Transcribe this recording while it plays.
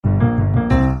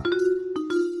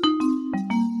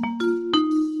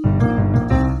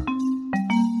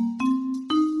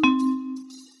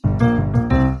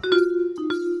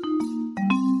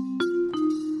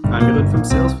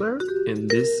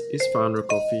Founder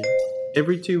Coffee.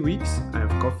 Every 2 weeks, I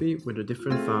have coffee with a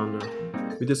different founder.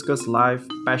 We discuss life,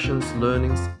 passions,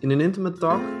 learnings, in an intimate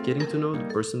talk, getting to know the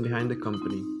person behind the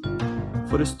company.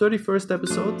 For this 31st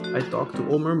episode, I talked to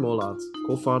Omer Molad,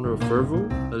 co-founder of Vervo,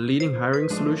 a leading hiring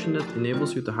solution that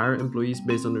enables you to hire employees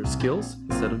based on their skills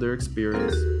instead of their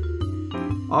experience.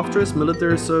 After his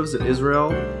military service in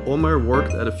Israel, Omer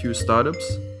worked at a few startups.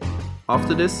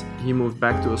 After this, he moved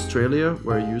back to Australia,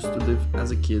 where he used to live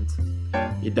as a kid.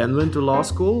 He then went to law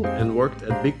school and worked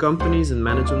at big companies in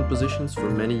management positions for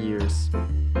many years.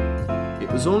 It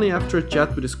was only after a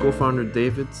chat with his co-founder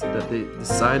David that they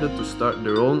decided to start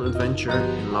their own adventure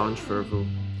and launch Vervo.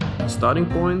 The starting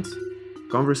point,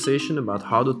 conversation about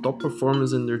how the top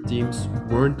performers in their teams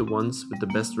weren't the ones with the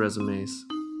best resumes.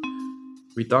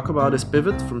 We talk about his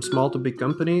pivot from small to big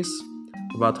companies,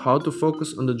 about how to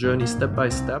focus on the journey step by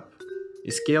step,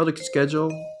 his chaotic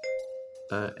schedule,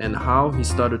 and how he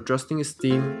started trusting his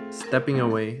team, stepping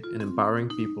away, and empowering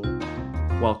people.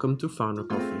 Welcome to Founder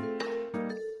Coffee.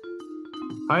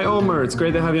 Hi, Omer. It's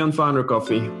great to have you on Founder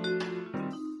Coffee.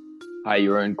 Hi,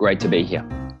 Jeroen. Great to be here.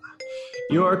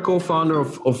 You are co-founder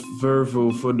of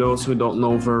Vervo. For those who don't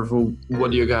know Vervo,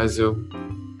 what do you guys do?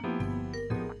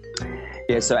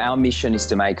 Yeah, so our mission is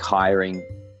to make hiring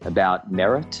about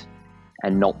merit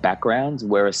and not background.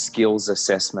 We're a skills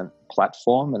assessment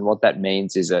platform. And what that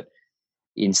means is that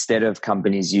instead of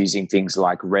companies using things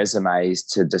like resumes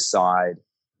to decide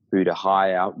who to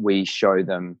hire, we show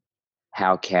them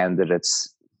how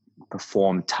candidates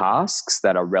perform tasks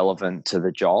that are relevant to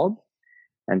the job.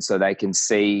 And so they can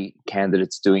see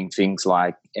candidates doing things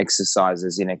like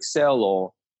exercises in Excel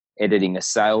or editing a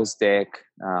sales deck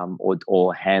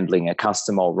or handling a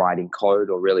customer or writing code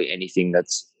or really anything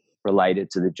that's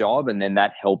related to the job. And then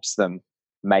that helps them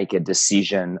make a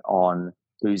decision on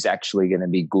who's actually going to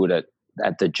be good at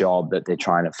the job that they're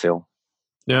trying to fill.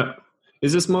 Yeah.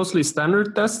 Is this mostly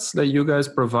standard tests that you guys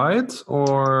provide,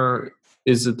 or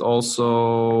is it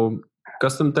also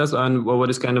custom tests? And what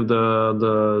is kind of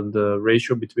the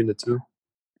ratio between the two?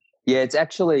 Yeah, it's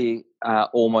actually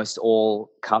almost all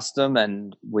custom,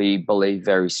 and we believe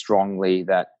very strongly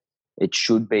that it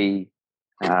should be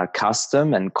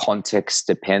custom and context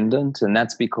dependent. And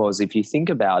that's because if you think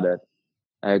about it,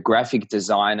 a graphic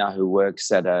designer who works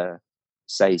at a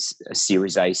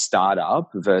Series A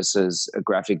startup versus a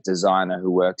graphic designer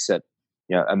who works at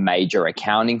a major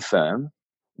accounting firm,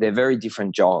 they're very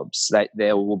different jobs.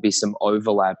 There will be some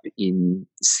overlap in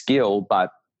skill, but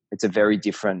it's a very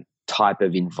different type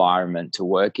of environment to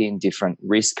work in, different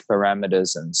risk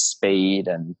parameters and speed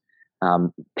and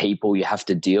people you have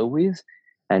to deal with.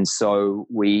 And so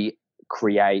we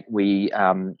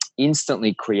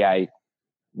instantly create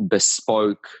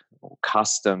bespoke or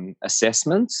custom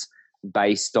assessments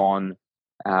based on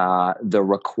the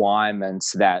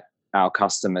requirements that our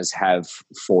customers have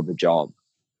for the job.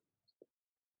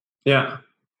 Yeah.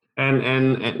 And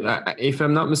if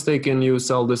I'm not mistaken, you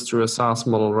sell this through a SaaS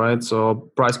model, right?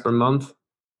 So price per month?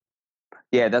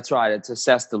 Yeah, that's right. It's a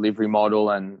SaaS delivery model,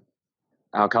 and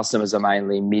our customers are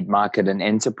mainly mid-market and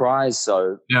enterprise.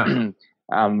 So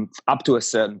up to a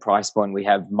certain price point, we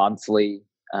have monthly,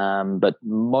 but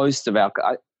most of our,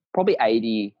 probably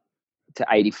 80 to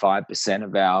 85%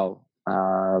 of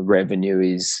our revenue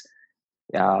is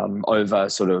over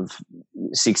sort of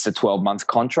 6 to 12 month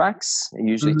contracts,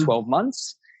 usually 12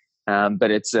 months. But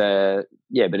it's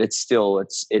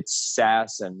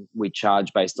SaaS, and we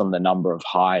charge based on the number of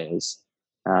hires.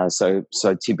 So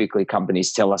typically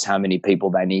companies tell us how many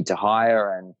people they need to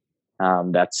hire, and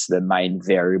that's the main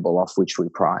variable off which we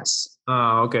price.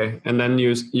 Okay. And then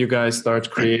you guys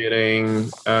start creating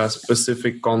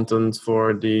specific content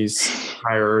for these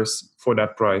hires for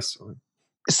that price.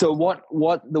 So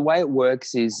what the way it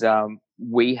works is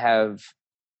we have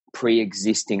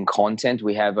pre-existing content.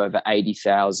 We have over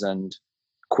 80,000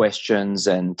 questions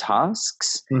and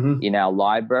tasks in our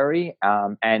library,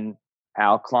 and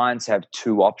our clients have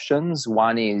two options.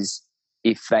 One is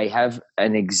if they have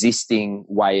an existing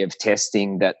way of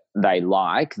testing that they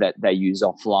like, that they use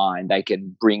offline, they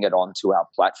can bring it onto our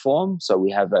platform. So we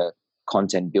have a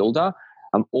content builder,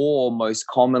 or most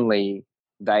commonly,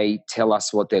 they tell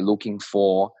us what they're looking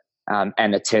for,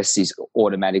 and a test is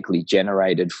automatically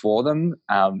generated for them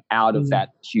out of that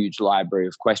huge library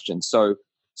of questions. So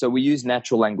we use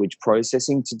natural language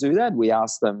processing to do that. We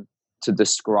ask them to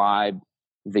describe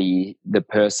the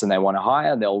person they want to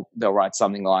hire. They'll write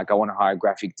something like, I want to hire a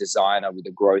graphic designer with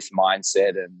a growth mindset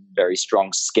and very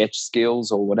strong sketch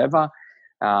skills or whatever.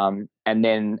 And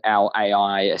then our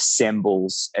AI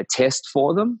assembles a test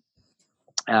for them.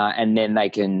 And then they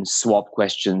can swap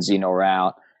questions in or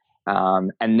out.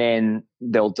 And then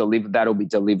that'll be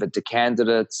delivered to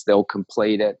candidates, they'll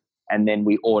complete it, and then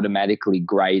we automatically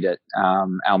grade it.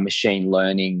 Our machine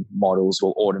learning models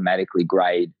will automatically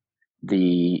grade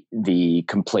the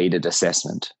completed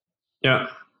assessment. Yeah.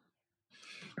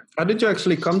 How did you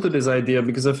actually come to this idea?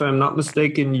 Because if I'm not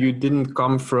mistaken, you didn't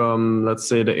come from, let's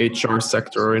say, the HR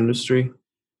sector or industry.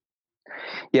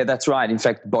 Yeah, that's right. In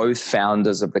fact, both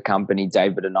founders of the company,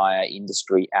 David and I, are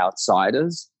industry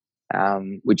outsiders,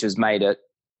 which has made it,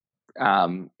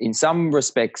 in some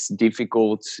respects,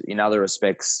 difficult. In other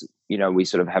respects, we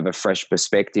sort of have a fresh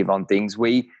perspective on things.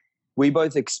 We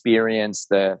both experienced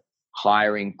the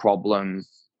hiring problem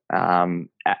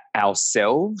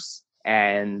ourselves,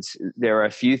 and there are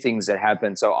a few things that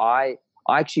happened. So I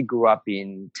actually grew up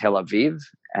in Tel Aviv,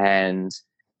 and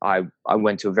I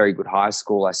went to a very good high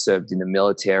school. I served in the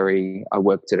military. I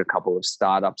worked at a couple of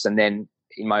startups. And then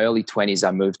in my early 20s,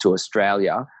 I moved to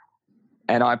Australia,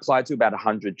 and I applied to about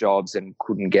 100 jobs and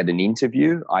couldn't get an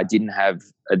interview. I didn't have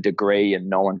a degree and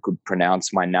no one could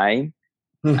pronounce my name.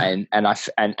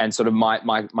 and sort of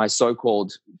my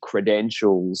so-called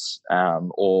credentials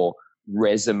or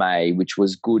resume, which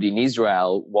was good in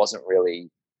Israel, wasn't really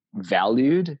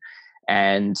valued.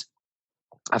 And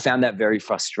I found that very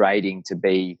frustrating, to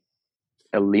be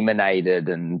eliminated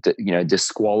and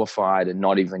disqualified and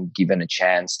not even given a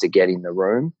chance to get in the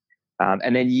room.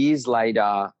 And then years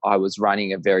later, I was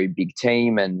running a very big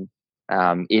team and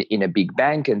in a big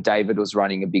bank, and David was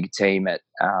running a big team at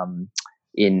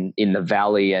in the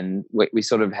Valley, and we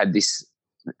sort of had this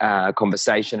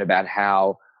conversation about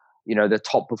how the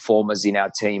top performers in our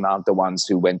team aren't the ones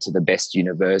who went to the best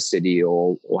university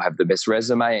or have the best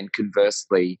resume, and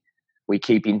conversely, we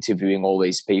keep interviewing all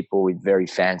these people with very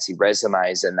fancy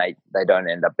resumes, and they don't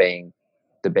end up being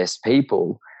the best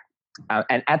people.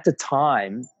 And at the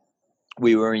time,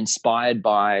 we were inspired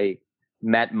by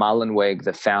Matt Mullenweg,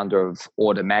 the founder of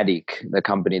Automattic, the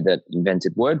company that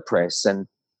invented WordPress. And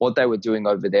what they were doing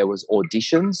over there was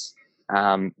auditions.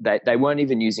 They weren't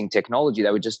even using technology.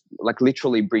 They were just like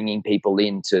literally bringing people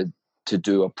in to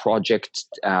do a project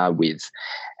with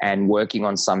and working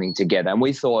on something together. And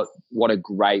we thought, what a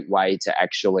great way to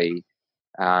actually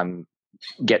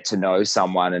get to know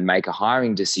someone and make a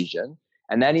hiring decision.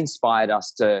 And that inspired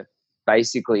us to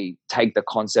basically take the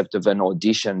concept of an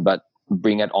audition, but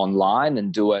bring it online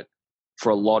and do it for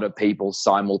a lot of people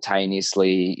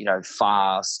simultaneously,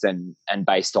 fast and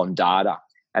based on data.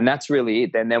 And that's really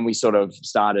it. And then we sort of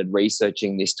started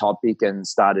researching this topic and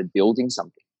started building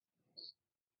something.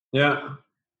 Yeah,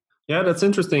 that's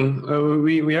interesting.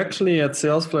 We actually at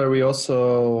Salesflare, we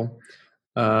also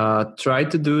try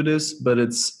to do this, but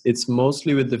it's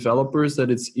mostly with developers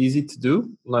that it's easy to do,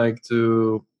 like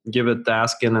to give a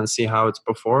task in and see how it's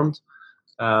performed.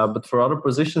 But for other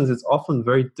positions, it's often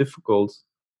very difficult.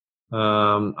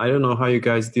 I don't know how you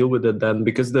guys deal with it then,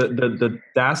 because the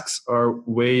tasks are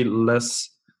way less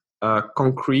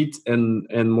concrete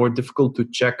and more difficult to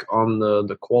check on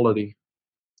the quality.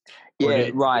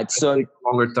 Yeah, right. So take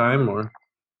longer time, or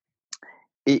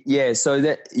so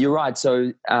that you're right.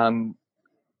 So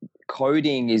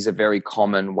coding is a very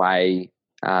common way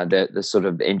that the sort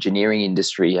of engineering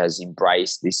industry has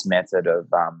embraced this method of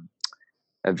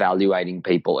evaluating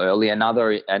people early.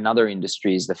 Another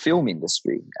industry is the film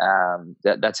industry.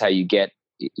 That's how you get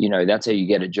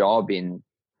a job in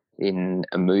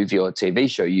a movie or a TV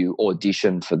show. You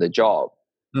audition for the job.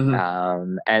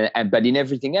 Mm-hmm. But in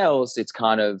everything else, it's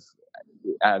kind of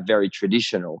very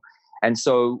traditional. And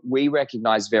so we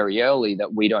recognized very early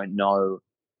that we don't know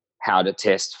how to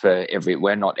test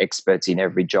we're not experts in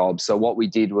every job. So what we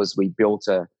did was we built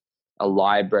a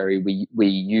library. We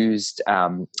used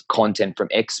content from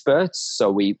experts.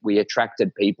 So we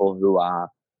attracted people who are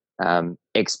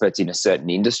experts in a certain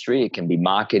industry. It can be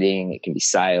marketing, it can be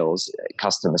sales,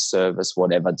 customer service,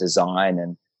 whatever,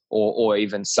 design, or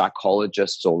even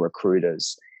psychologists or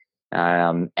recruiters.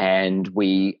 And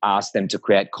we ask them to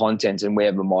create content, and we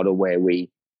have a model where we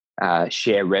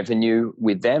share revenue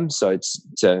with them. So it's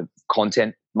a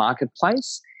content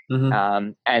marketplace.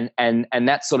 Mm-hmm. And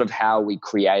that's sort of how we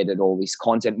created all this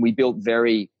content. We built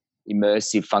very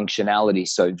immersive functionality.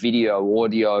 So video,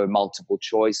 audio, multiple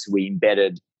choice. We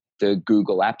embedded the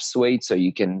Google App Suite, so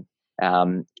you can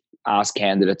ask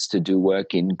candidates to do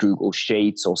work in Google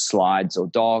Sheets or Slides or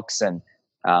Docs. And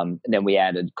then we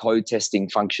added code testing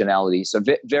functionality. So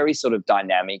very sort of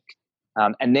dynamic.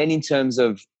 And then in terms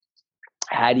of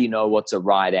how do you know what's a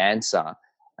right answer?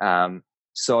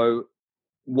 So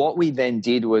what we then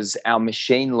did was our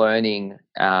machine learning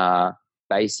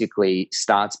basically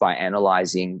starts by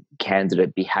analyzing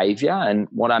candidate behavior. And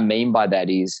what I mean by that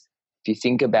is, if you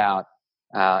think about,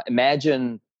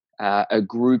 imagine a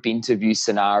group interview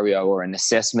scenario or an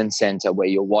assessment center where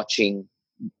you're watching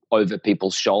over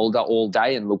people's shoulder all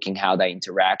day and looking how they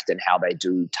interact and how they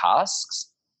do tasks.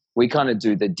 We kind of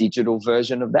do the digital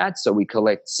version of that. So we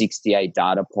collect 68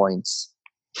 data points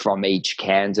from each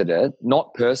candidate,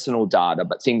 not personal data,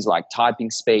 but things like typing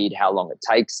speed, how long it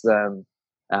takes them,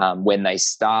 when they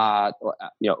start,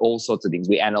 all sorts of things.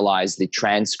 We analyze the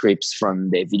transcripts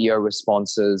from their video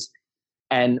responses.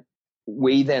 And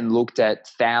we then looked at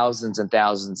thousands and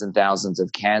thousands and thousands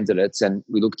of candidates, and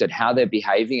we looked at how they're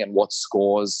behaving and what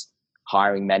scores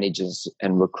hiring managers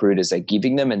and recruiters are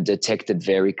giving them, and detected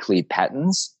very clear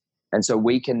patterns. And so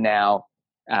we can now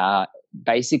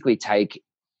basically take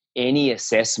any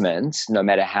assessment, no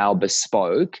matter how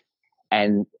bespoke,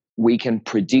 and we can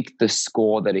predict the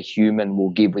score that a human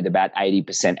will give with about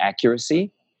 80%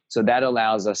 accuracy. So that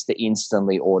allows us to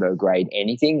instantly auto-grade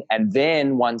anything. And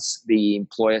then once the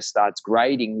employer starts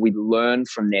grading, we learn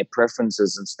from their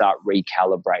preferences and start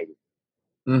recalibrating.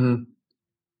 Mm-hmm.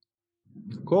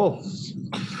 Cool.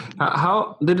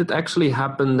 How did it actually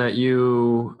happen that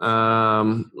you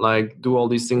do all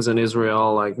these things in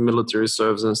Israel, like military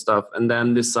service and stuff, and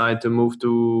then decide to move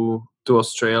to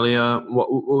Australia? What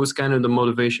was kind of the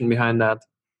motivation behind that?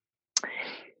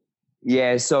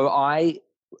 Yeah, so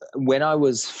when I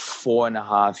was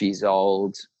 4.5 years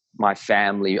old, my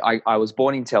family, I was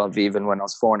born in Tel Aviv, and when I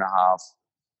was 4.5,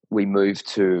 we moved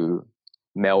to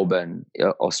Melbourne,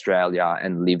 Australia,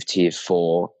 and lived here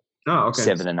for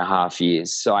 7.5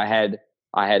 years. So I had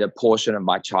a portion of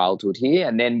my childhood here,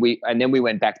 and then we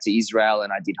went back to Israel,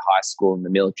 and I did high school in the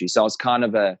military. So I was kind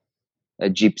of a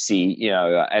gypsy,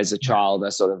 as a child. I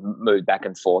sort of moved back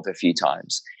and forth a few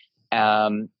times.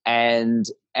 And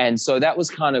so that was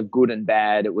kind of good and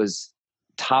bad. It was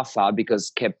tougher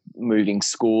because kept moving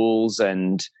schools,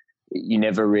 and I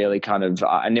never really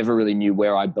knew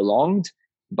where I belonged.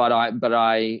 But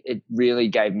it really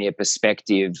gave me a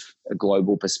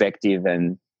global perspective,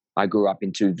 and I grew up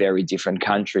in two very different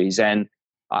countries. And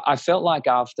I felt like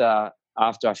after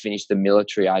I finished the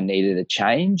military, I needed a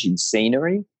change in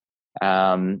scenery,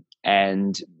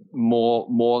 and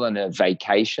more than a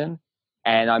vacation.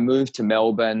 And I moved to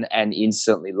Melbourne and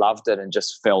instantly loved it, and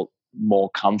just felt more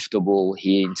comfortable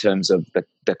here in terms of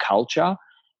the culture.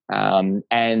 And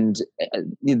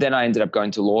then I ended up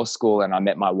going to law school, and I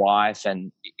met my wife,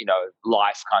 and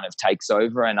life kind of takes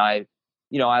over, and I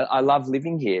love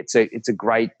living here. It's a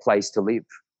great place to live.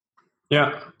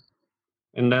 Yeah.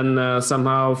 And then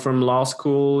somehow from law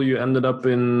school you ended up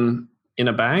in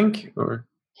a bank, or?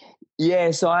 Yeah,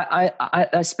 so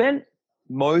I spent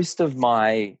most of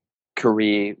my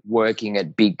career working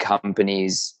at big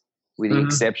companies, with the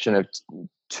exception of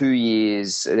 2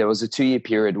 years. There was a 2-year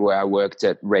period where I worked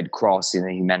at Red Cross in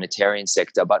the humanitarian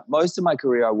sector, but most of my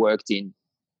career I worked in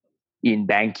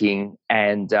banking.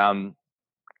 And in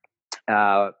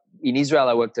Israel,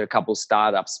 I worked at a couple of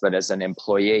startups, but as an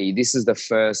employee. This is the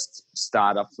first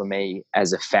startup for me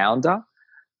as a founder.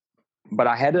 But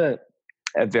I had a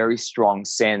very strong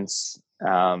sense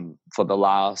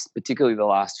particularly the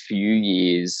last few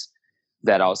years,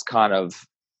 that I was kind of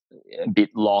a bit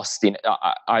lost in.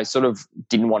 I sort of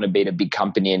didn't want to be at a big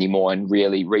company anymore, and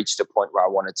really reached a point where I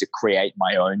wanted to create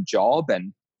my own job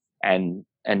and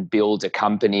build a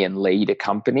company and lead a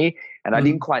company. And I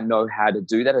didn't quite know how to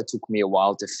do that. It took me a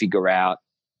while to figure out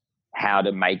how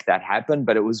to make that happen,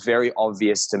 but it was very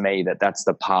obvious to me that that's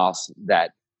the path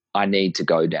that I need to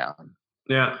go down.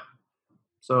 Yeah.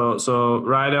 So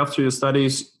right after your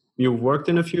studies, you worked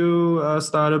in a few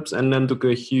startups, and then took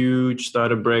a huge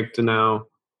startup break to now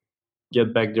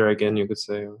get back there again, you could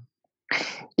say.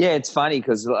 Yeah, it's funny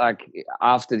because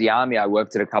after the army, I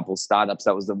worked at a couple of startups.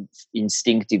 That was the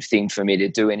instinctive thing for me to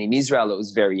do. And in Israel, it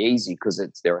was very easy because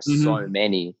there are so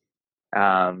many.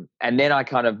 And then I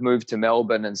kind of moved to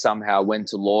Melbourne and somehow went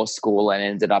to law school and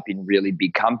ended up in really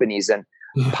big companies. And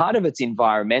part of it's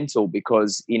environmental,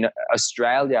 because in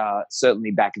Australia,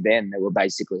 certainly back then, there were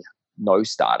basically no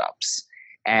startups.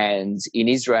 And in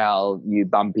Israel, you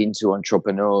bump into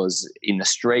entrepreneurs in the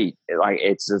street.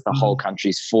 It's just the whole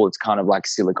country's full. It's kind of like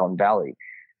Silicon Valley.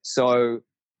 So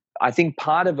I think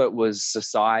part of it was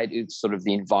society, it's sort of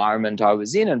the environment I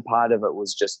was in, and part of it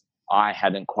was just I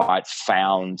hadn't quite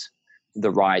found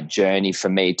the right journey for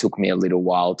me. It took me a little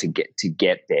while to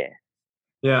get there.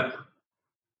 Yeah.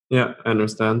 Yeah, I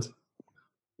understand.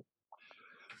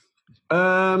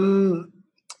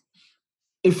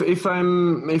 If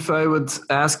I would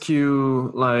ask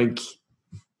you, like,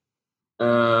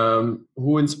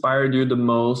 who inspired you the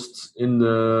most in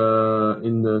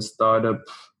the startup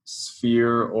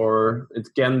sphere, or it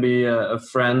can be a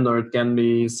friend, or it can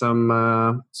be some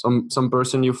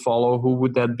person you follow? Who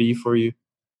would that be for you?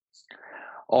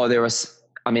 Oh, there are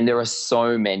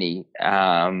so many.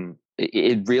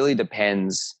 It really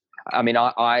depends. I mean,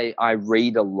 I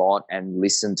read a lot and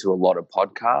listen to a lot of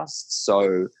podcasts.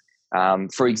 So,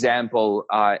 for example,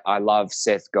 I love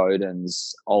Seth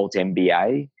Godin's Alt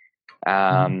MBA.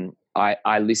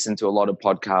 I listen to a lot of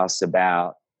podcasts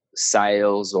about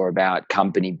sales or about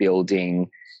company building.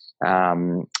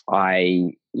 I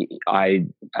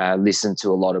listen to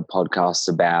a lot of podcasts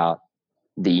about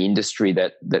the industry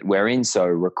that we're in, so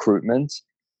recruitment,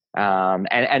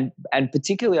 and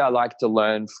particularly I like to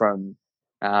learn from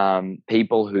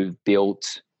people who've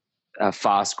built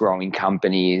fast growing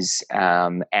companies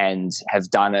and have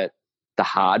done it the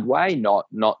hard way, not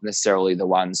necessarily the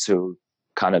ones who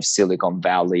kind of Silicon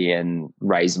Valley and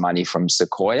raise money from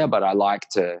Sequoia, but I like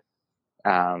to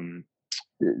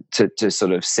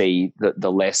sort of see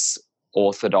the less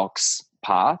orthodox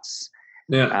paths.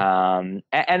 Yeah.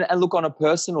 And look, on a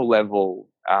personal level,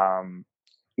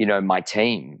 my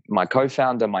team, my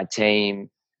co-founder, my team,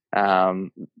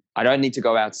 I don't need to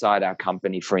go outside our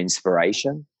company for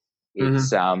inspiration.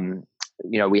 It's,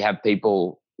 we have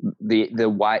people,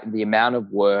 the amount of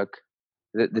work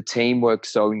that the team works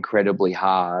so incredibly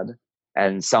hard,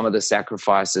 and some of the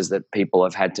sacrifices that people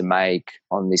have had to make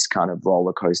on this kind of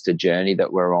roller coaster journey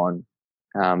that we're on,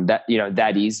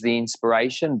 that is the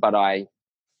inspiration. But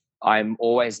I'm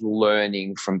always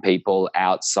learning from people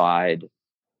outside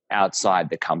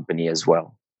the company as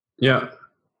well. Yeah.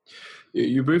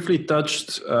 You briefly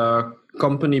touched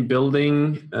company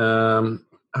building.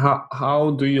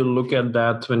 How do you look at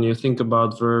that when you think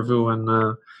about Vervu,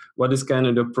 and what is kind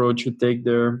of the approach you take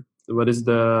there? What is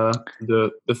the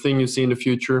thing you see in the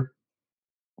future?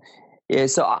 Yeah,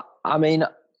 so I mean,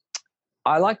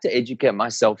 I like to educate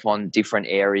myself on different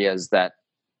areas that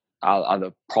are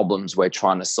the problems we're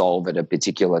trying to solve at a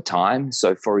particular time.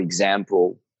 So, for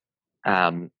example,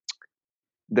 the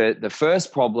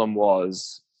first problem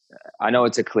was, I know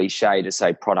it's a cliche to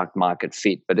say product market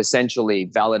fit, but essentially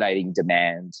validating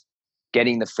demand,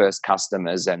 getting the first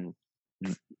customers, and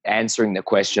answering the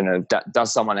question of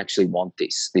does someone actually want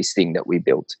this thing that we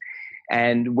built?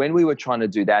 And when we were trying to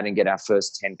do that and get our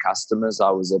first 10 customers, I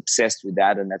was obsessed with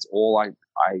that, and that's all I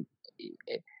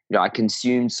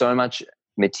consumed so much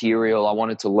material. I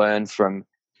wanted to learn from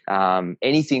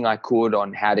anything I could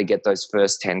on how to get those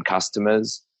first 10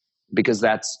 customers, because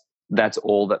that's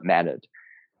all that mattered.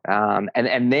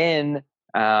 And then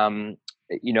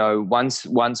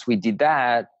once we did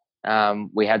that,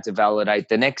 we had to validate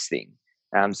the next thing.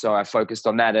 So I focused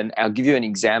on that, and I'll give you an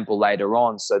example later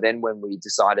on. So then when we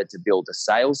decided to build a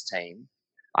sales team,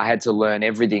 I had to learn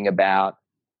everything about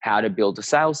how to build a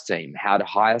sales team, how to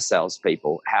hire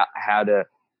salespeople, how to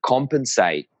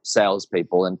compensate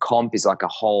salespeople. And comp is like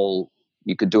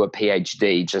you could do a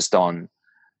PhD just on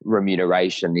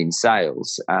remuneration in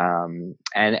sales, and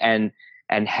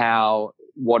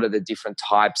what are the different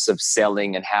types of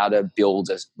selling and how to build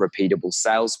a repeatable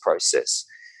sales process.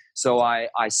 So I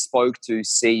spoke to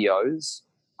CEOs,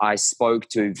 I spoke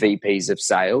to VPs of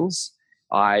sales,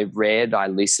 I read, I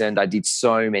listened, I did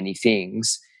so many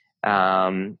things,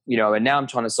 and now I'm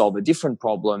trying to solve a different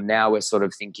problem. Now we're sort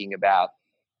of thinking about,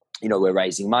 we're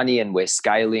raising money and we're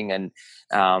scaling, and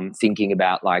thinking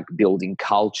about like building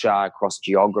culture across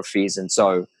geographies. And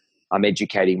so I'm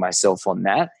educating myself on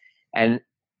that. And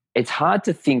it's hard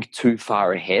to think too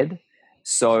far ahead.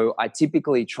 So I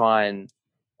typically try and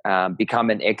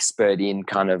become an expert in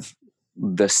kind of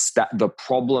the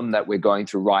problem that we're going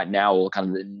through right now, or kind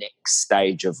of the next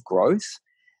stage of growth,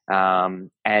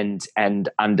 and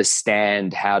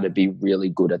understand how to be really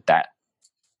good at that.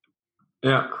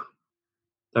 Yeah,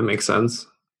 that makes sense.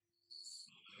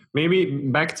 Maybe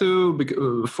back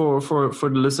to for the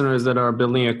listeners that are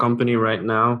building a company right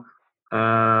now,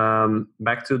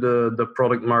 back to the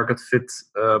product market fit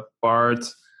part,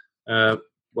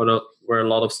 where a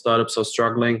lot of startups are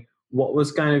struggling. What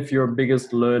was kind of your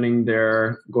biggest learning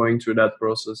there going through that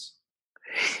process?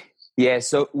 Yeah,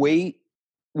 so we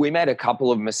made a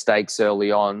couple of mistakes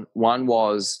early on. One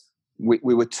was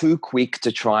we were too quick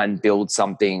to try and build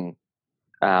something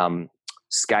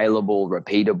scalable,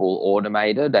 repeatable,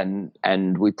 automated,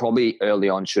 and we probably early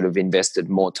on should have invested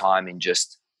more time in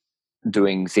just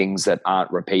doing things that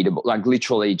aren't repeatable, like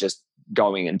literally just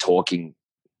going and talking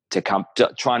to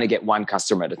trying to get one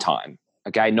customer at a time.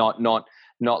 Okay, not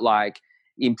like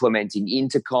implementing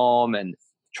intercom and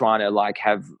trying to like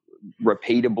have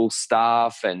repeatable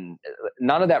stuff, and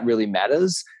none of that really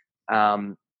matters.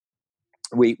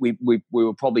 We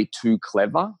were probably too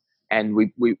clever, and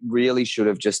we really should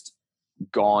have just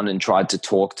gone and tried to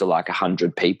talk to like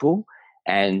 100 people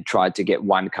and tried to get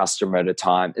one customer at a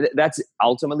time. That's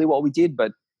ultimately what we did.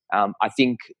 But I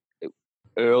think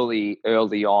early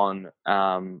on,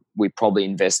 we probably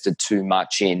invested too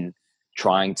much in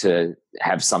trying to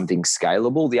have something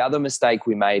scalable. The other mistake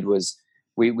we made was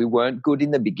we weren't good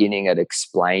in the beginning at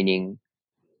explaining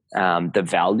the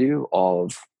value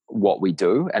of what we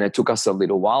do, and it took us a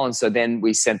little while. And so then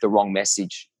we sent the wrong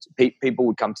message. People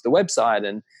would come to the website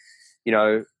and, you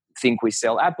know, think we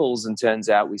sell apples, and turns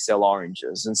out we sell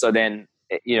oranges. And so then,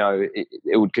 you know,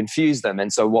 it would confuse them.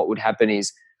 And so what would happen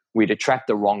is we'd attract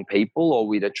the wrong people, or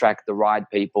we'd attract the right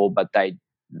people, but they'd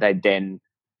then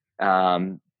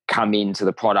come into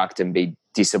the product and be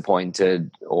disappointed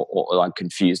or like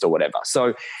confused or whatever.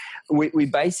 So we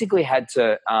basically had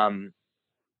to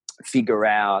figure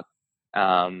out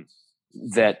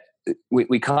that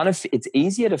we kind of, it's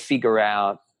easier to figure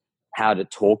out how to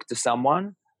talk to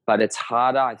someone, but it's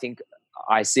harder. I think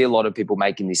I see a lot of people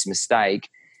making this mistake.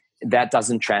 That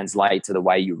doesn't translate to the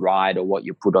way you write or what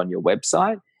you put on your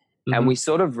website. Mm-hmm. And we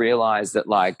sort of realized that,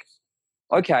 like,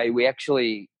 okay, we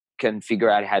actually can figure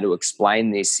out how to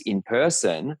explain this in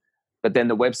person, but then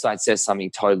the website says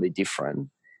something totally different.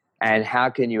 And how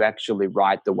can you actually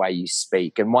write the way you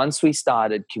speak? And once we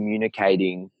started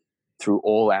communicating through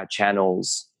all our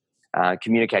channels,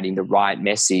 communicating the right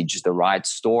message, the right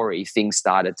story, things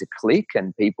started to click,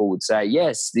 and people would say,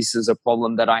 yes, this is a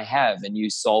problem that I have, and you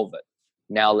solve it.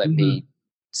 Now let me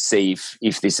see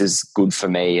if this is good for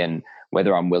me and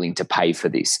whether I'm willing to pay for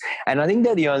this. And I think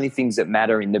they're the only things that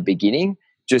matter in the beginning,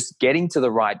 just getting to the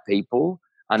right people,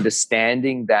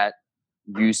 understanding that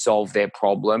you solve their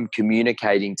problem,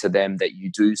 communicating to them that you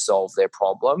do solve their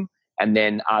problem, and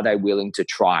then are they willing to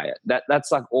try it?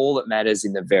 That's like all that matters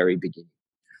in the very beginning.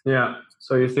 Yeah.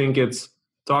 So you think it's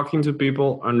talking to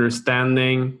people,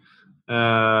 understanding,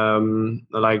 fine-tuning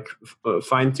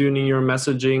your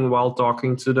messaging while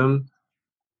talking to them,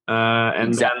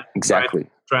 and exactly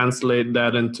translate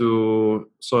that into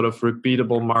sort of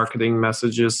repeatable marketing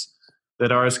messages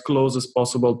that are as close as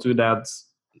possible to that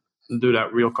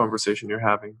real conversation you're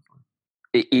having.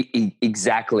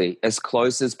 Exactly. As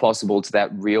close as possible to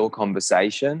that real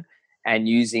conversation, and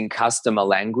using customer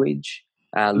language,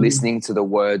 listening to the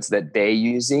words that they're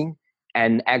using,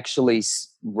 and actually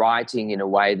writing in a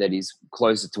way that is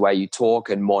closer to the way you talk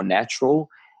and more natural,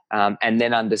 and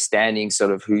then understanding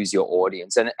sort of who's your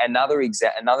audience. And another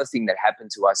thing that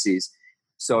happened to us is,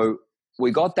 so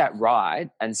we got that right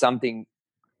and something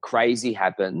crazy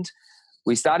happened.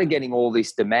 We started getting all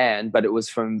this demand, but it was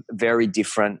from very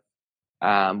different.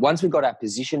 Once we got our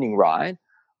positioning right,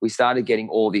 we started getting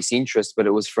all this interest, but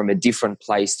it was from a different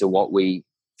place to what we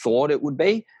thought it would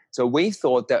be. So we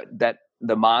thought that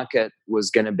the market was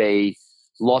going to be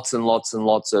lots and lots and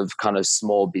lots of kind of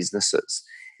small businesses.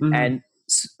 Mm-hmm. And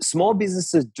small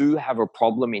businesses do have a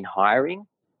problem in hiring,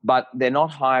 but they're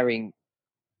not hiring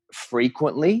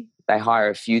frequently. They hire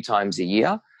a few times a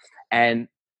year, and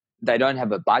they don't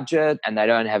have a budget, and they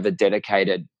don't have a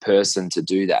dedicated person to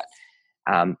do that.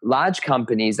 Large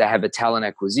companies, they have a talent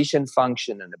acquisition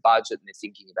function and a budget, and they're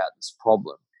thinking about this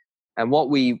problem. And what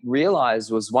we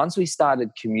realized was, once we started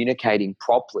communicating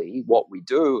properly what we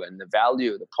do and the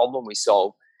value of the problem we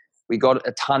solve, we got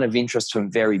a ton of interest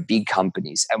from very big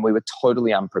companies, and we were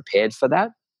totally unprepared for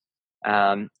that.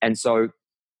 And so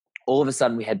all of a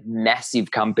sudden we had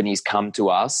massive companies come to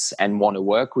us and want to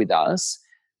work with us,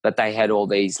 but they had all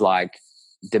these like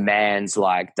demands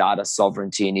like data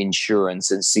sovereignty and insurance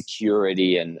and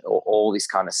security and all this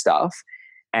kind of stuff.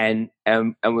 And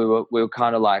we were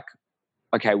kind of like,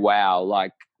 okay, wow,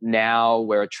 like now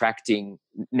we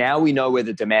know where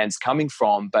the demand's coming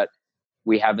from, but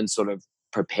we haven't sort of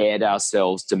prepared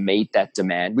ourselves to meet that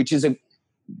demand, which is,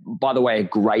 by the way, a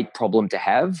great problem to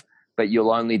have, but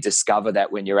you'll only discover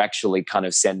that when you're actually kind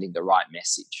of sending the right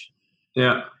message.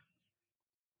 Yeah.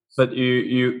 But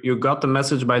you got the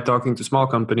message by talking to small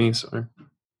companies? Or?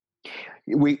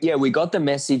 We got the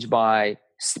message by,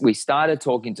 we started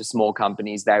talking to small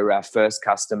companies. They were our first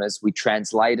customers. We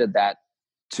translated that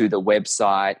to the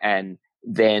website, and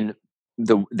then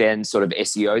sort of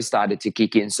SEO started to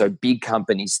kick in. So big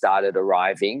companies started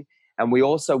arriving. And we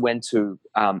also went to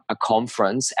a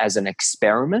conference as an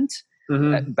experiment.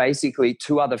 Mm-hmm. Basically,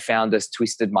 two other founders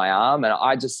twisted my arm, and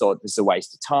I just thought this is a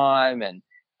waste of time. And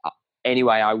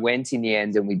anyway, I went in the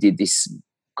end, and we did this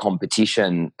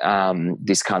competition,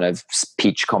 this kind of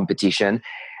pitch competition,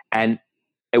 and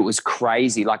it was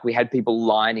crazy. Like, we had people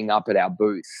lining up at our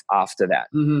booth after that,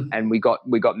 mm-hmm. and we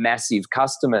got massive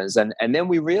customers, and then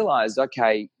we realized,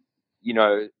 okay, you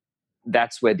know,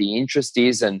 that's where the interest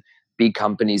is, and big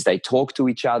companies, they talk to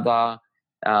each other,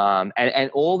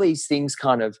 and all these things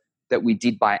kind of that we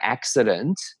did by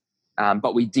accident,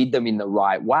 but we did them in the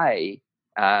right way,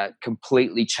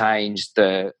 completely changed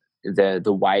the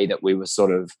way that we were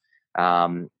sort of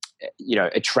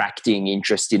attracting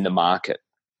interest in the market.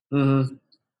 Mm-hmm.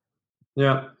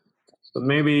 Yeah. But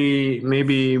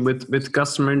maybe with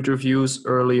customer interviews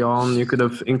early on, you could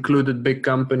have included big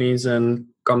companies and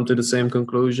come to the same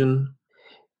conclusion.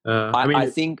 I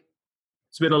think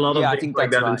it's been a lot of things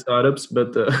like that in startups,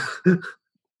 but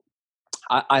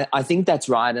I think that's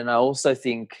right. And I also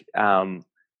think,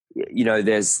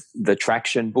 there's the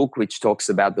Traction book, which talks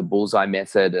about the bullseye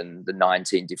method and the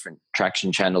 19 different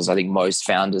traction channels. I think most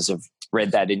founders have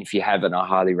read that. And if you haven't, I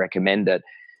highly recommend it.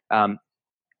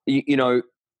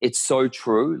 It's so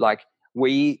true. Like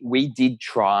we did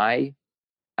try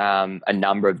a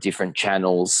number of different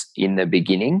channels in the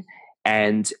beginning,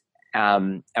 and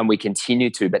we continue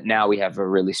to, but now we have a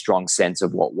really strong sense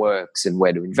of what works and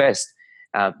where to invest.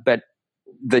 But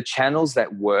the channels that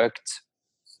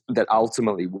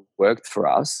ultimately worked for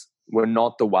us were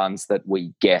not the ones that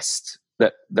we guessed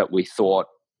that we thought.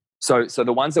 So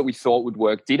the ones that we thought would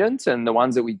work didn't, and the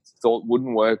ones that we thought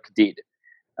wouldn't work did.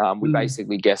 We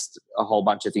basically guessed a whole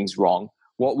bunch of things wrong.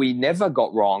 What we never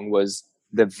got wrong was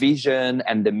the vision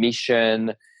and the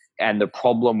mission and the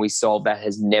problem we solved. That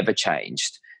has never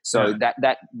changed. So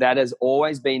that has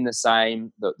always been the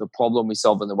same, the problem we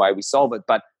solve and the way we solve it.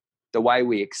 But the way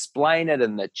we explain it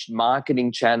and the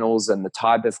marketing channels and the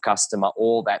type of customer,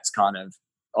 all that's kind of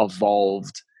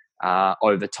evolved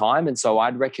over time. And so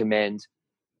I'd recommend,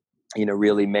 in a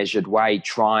really measured way,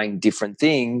 trying different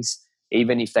things,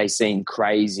 even if they seem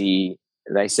crazy,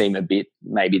 they seem a bit,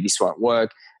 maybe this won't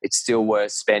work. It's still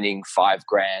worth spending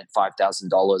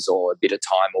 $5,000 or a bit of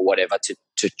time or whatever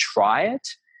to try it.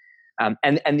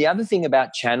 And the other thing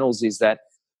about channels is that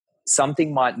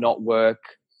something might not work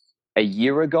a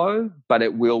year ago, but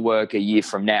it will work a year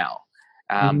from now,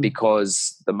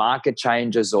 because the market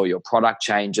changes or your product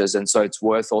changes. And so it's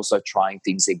worth also trying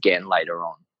things again later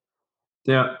on.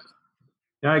 Yeah.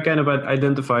 Yeah, I kind of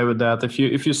identify with that. If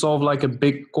you solve like a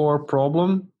big core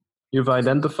problem, you've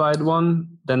identified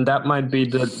one, then that might be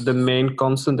the main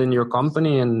constant in your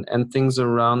company, and things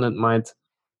around it might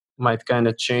kind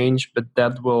of change, but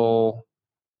that will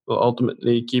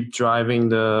ultimately keep driving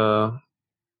the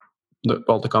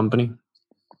company.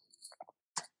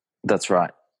 That's right.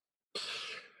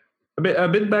 A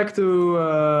bit back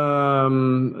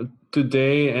to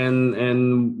today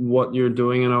and what you're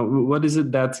doing. What is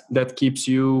it that keeps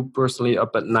you personally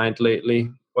up at night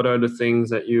lately? What are the things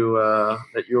that you're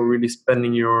really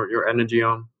spending your energy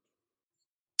on?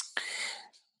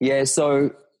 Yeah,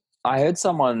 so I heard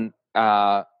someone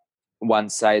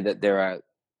once say that there are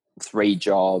 3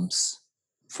 jobs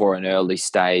for an early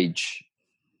stage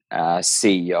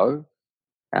CEO.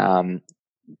 Don't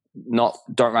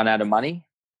run out of money.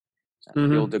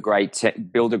 Build a great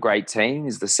team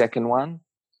is the second one,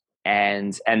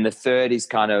 and the third is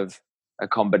kind of a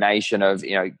combination of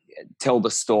tell the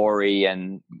story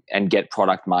and get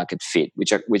product market fit,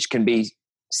 which can be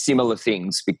similar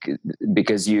things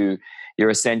because you're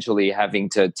essentially having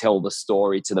to tell the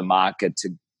story to the market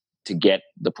to get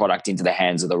the product into the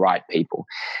hands of the right people,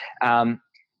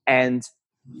 and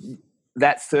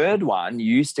that third one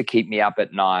used to keep me up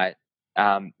at night.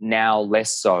 Now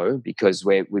less so, because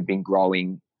we've been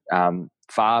growing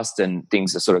fast and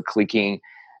things are sort of clicking.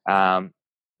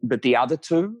 But the other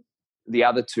two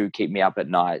keep me up at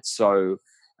night. So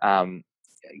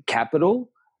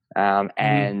capital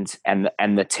and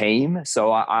the team.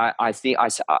 So I think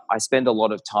I spend a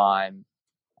lot of time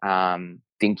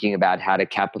thinking about how to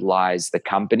capitalize the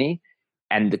company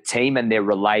and the team, and they're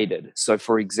related. So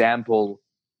for example,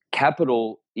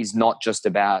 capital is not just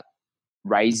about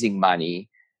raising money,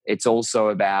 it's also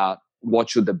about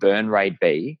what should the burn rate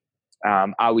be.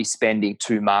 Are we spending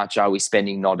too much? Are we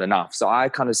spending not enough? So I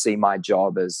kind of see my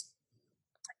job as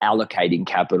allocating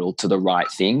capital to the right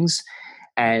things.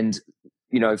 And,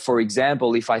 for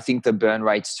example, if I think the burn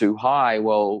rate's too high,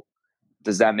 well,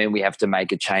 does that mean we have to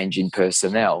make a change in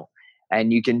personnel?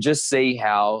 And you can just see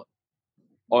how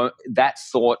that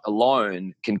thought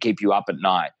alone can keep you up at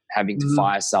night, having to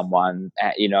fire someone,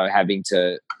 having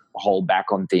to hold back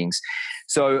on things.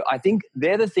 So I think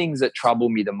they're the things that trouble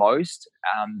me the most,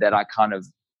 that I kind of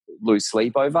lose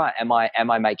sleep over. Am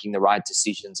I making the right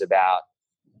decisions about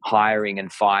hiring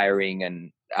and firing,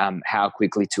 and how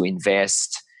quickly to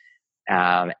invest,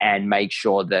 and make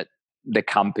sure that the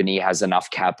company has enough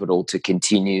capital to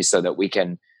continue so that we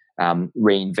can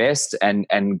reinvest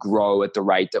and grow at the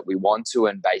rate that we want to,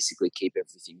 and basically keep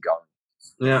everything going.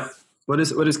 Yeah. What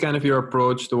is kind of your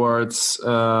approach towards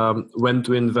when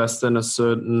to invest in a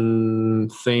certain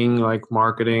thing like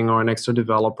marketing or an extra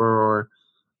developer, or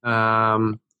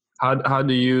how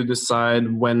do you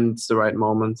decide when it's the right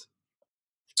moment?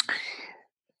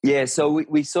 Yeah, so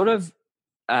we sort of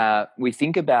we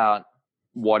think about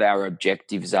what our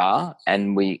objectives are,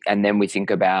 and then we think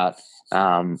about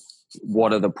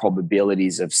what are the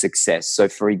probabilities of success. So,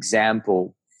 for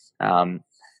example,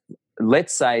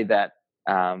 let's say that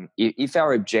if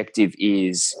our objective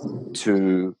is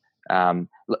to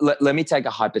let me take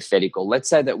a hypothetical. Let's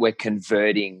say that we're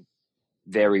converting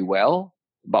very well,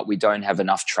 but we don't have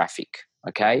enough traffic.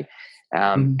 Okay.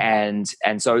 And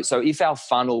so if our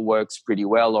funnel works pretty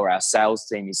well, or our sales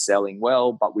team is selling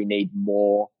well, but we need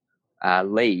more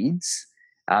leads,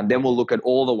 then we'll look at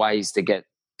all the ways to get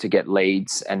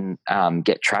leads and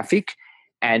get traffic.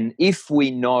 And if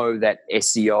we know that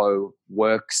SEO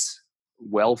works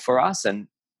well for us, and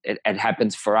it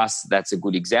happens for us, that's a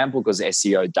good example because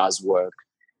SEO does work.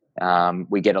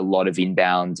 We get a lot of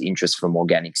inbound interest from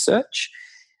organic search.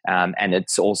 And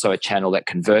it's also a channel that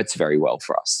converts very well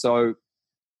for us. So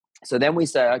then we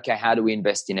say, okay, how do we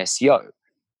invest in SEO?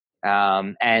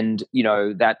 And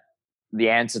that the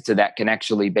answer to that can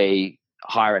actually be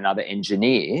hire another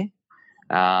engineer,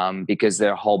 because there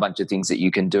are a whole bunch of things that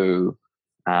you can do,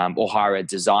 or hire a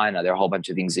designer. There are a whole bunch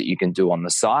of things that you can do on the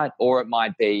site, or it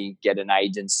might be get an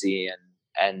agency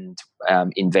and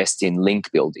invest in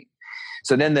link building.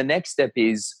 So then the next step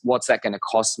is, what's that going to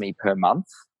cost me per month?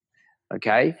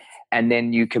 Okay. And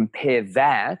then you compare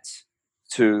that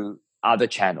to other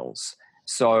channels.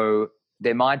 So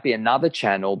there might be another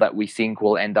channel that we think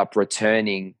will end up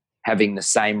having the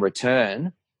same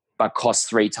return, but costs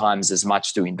 3 times as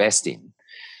much to invest in.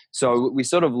 So we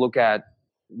sort of look at,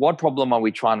 what problem are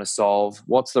we trying to solve?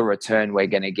 What's the return we're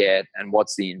going to get? And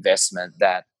what's the investment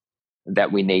that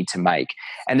we need to make?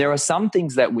 And there are some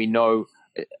things that we know.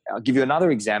 I'll give you another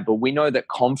example. We know that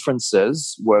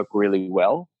conferences work really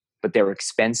well, but they're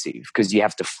expensive because you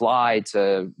have to fly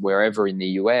to wherever in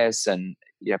the US, and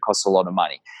it costs a lot of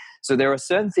money. So there are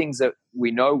certain things that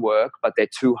we know work, but they're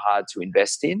too hard to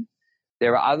invest in.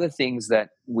 There are other things that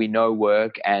we know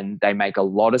work and they make a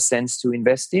lot of sense to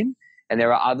invest in. And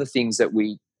there are other things that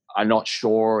we are not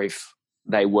sure if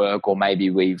they work, or maybe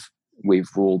we've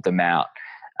ruled them out.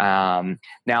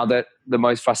 Now, the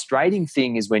most frustrating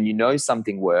thing is when you know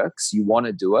something works, you want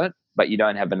to do it, but you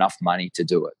don't have enough money to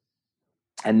do it.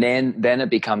 And then it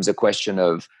becomes a question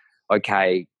of,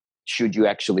 okay, should you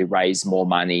actually raise more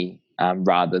money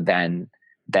rather than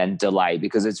delay?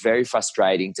 Because it's very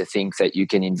frustrating to think that you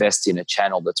can invest in a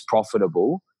channel that's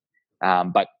profitable,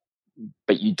 but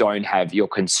you're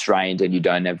constrained and you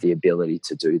don't have the ability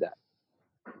to do that.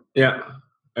 Yeah,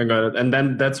 I got it. And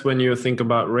then that's when you think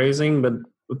about raising. But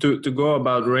to go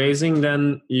about raising,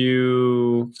 then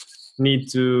you need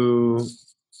to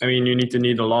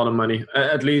need a lot of money,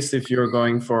 at least if you're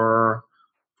going for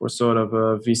sort of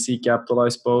a VC capital, I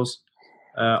suppose.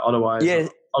 Otherwise, yeah,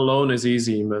 alone is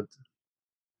easy. But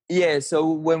yeah,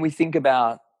 so when we think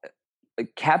about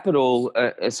capital,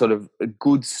 a sort of a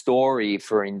good story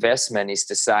for investment is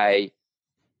to say,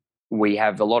 we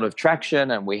have a lot of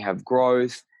traction and we have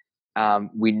growth.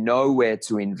 We know where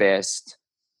to invest,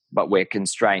 but we're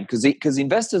constrained because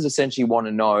investors essentially want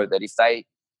to know that if they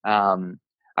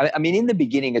in the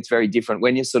beginning, it's very different.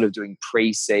 When you're sort of doing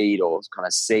pre-seed or kind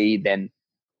of seed, then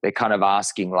they're kind of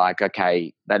asking like,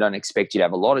 okay, they don't expect you to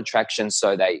have a lot of traction.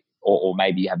 So or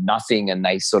maybe you have nothing, and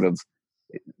they sort of,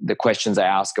 the questions they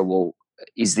ask are, well,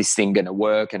 is this thing going to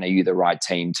work? And are you the right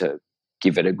team to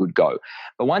give it a good go?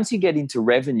 But once you get into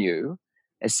revenue,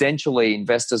 essentially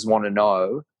investors want to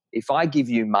know, if I give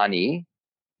you money,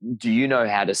 do you know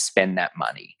how to spend that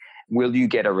money? Will you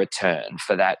get a return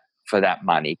for that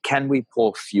money? Can we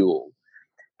pour fuel?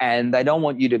 And they don't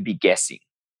want you to be guessing.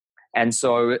 And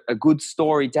so a good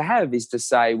story to have is to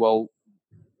say, well,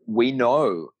 we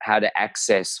know how to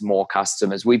access more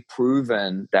customers. We've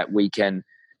proven that we can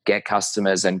get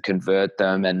customers and convert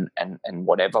them and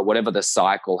whatever the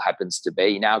cycle happens to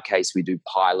be. In our case, we do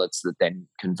pilots that then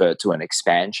convert to an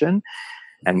expansion,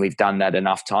 and we've done that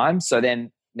enough times. So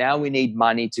then now we need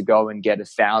money to go and get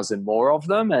 1,000 more of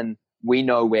them, and we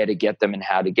know where to get them and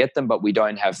how to get them, but we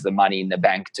don't have the money in the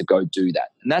bank to go do that.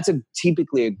 And that's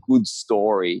typically a good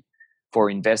story for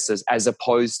investors, as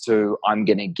opposed to, I'm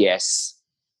going to guess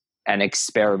and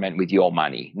experiment with your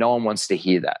money. No one wants to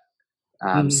hear that.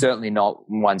 Certainly not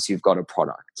once you've got a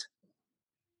product.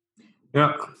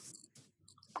 Yeah.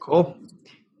 Cool.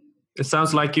 It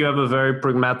sounds like you have a very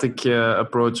pragmatic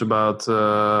approach about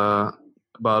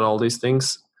all these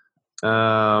things.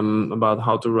 about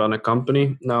how to run a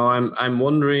company. Now, I'm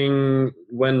wondering,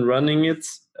 when running it,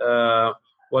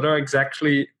 what are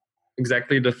exactly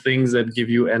the things that give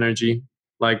you energy?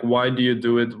 Like, why do you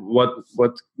do it? What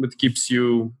keeps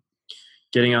you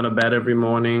getting out of bed every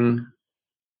morning?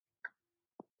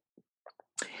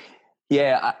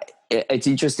 Yeah, it's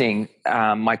interesting.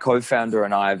 My co-founder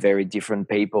and I are very different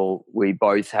people. We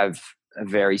both have a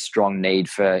very strong need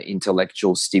for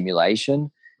intellectual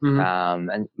stimulation,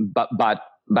 but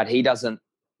he doesn't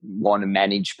want to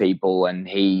manage people, and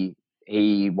he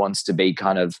wants to be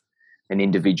kind of an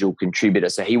individual contributor.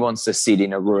 So he wants to sit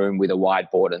in a room with a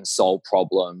whiteboard and solve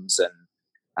problems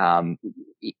and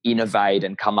innovate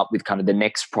and come up with kind of the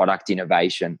next product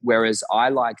innovation. Whereas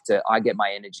I get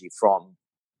my energy from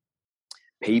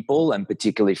people, and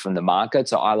particularly from the market.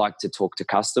 So I like to talk to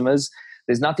customers.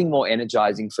 There's nothing more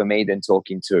energizing for me than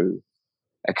talking to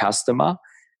a customer.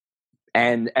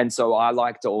 And so I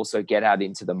like to also get out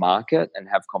into the market and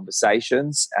have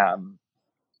conversations,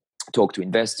 talk to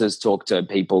investors, talk to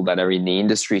people that are in the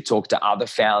industry, talk to other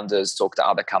founders, talk to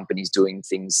other companies doing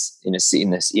things in a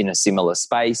similar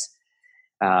space.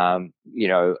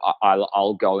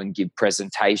 I'll go and give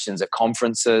presentations at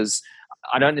conferences.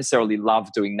 I don't necessarily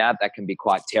love doing that. That can be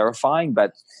quite terrifying,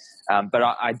 but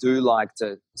I do like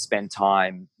to spend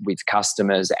time with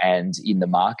customers and in the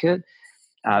market,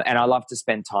 and I love to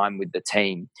spend time with the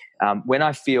team. When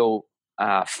I feel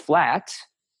flat,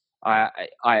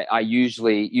 I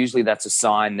usually that's a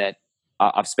sign that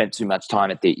I've spent too much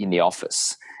time in the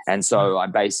office, and so I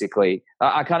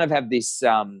kind of have this.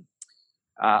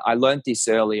 I learned this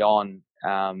early on.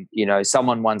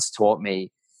 Someone once taught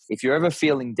me, if you're ever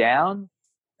feeling down,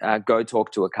 go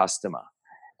talk to a customer.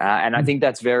 And I think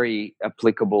that's very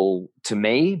applicable to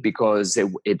me, because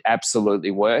it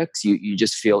absolutely works. You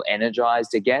just feel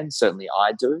energized again. Certainly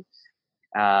I do.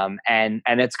 And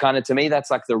it's kind of, to me,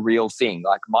 that's like the real thing.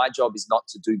 Like, my job is not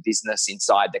to do business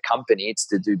inside the company. It's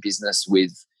to do business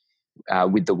with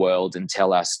the world and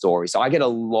tell our story. So I get a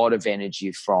lot of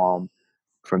energy from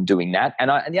doing that.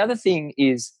 And the other thing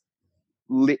is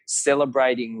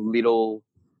celebrating little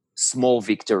small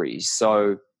victories.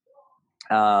 So,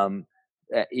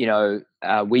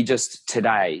 we just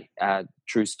today,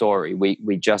 true story,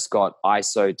 we just got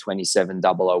ISO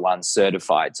 27001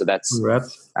 certified. So that's,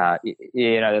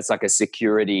 that's like a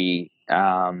security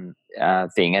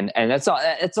thing. And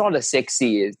it's not a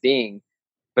sexy thing,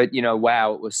 but,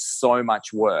 wow, it was so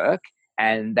much work.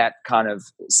 And that kind of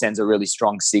sends a really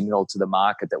strong signal to the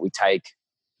market that we take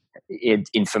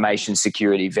information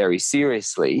security very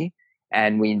seriously.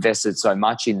 And we invested so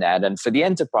much in that. And for the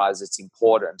enterprise, it's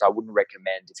important. I wouldn't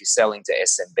recommend, if you're selling to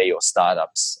SMB or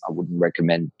startups, I wouldn't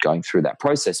recommend going through that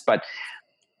process. But,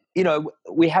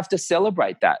 we have to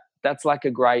celebrate that. That's like a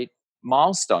great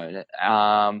milestone.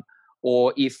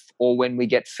 Or when we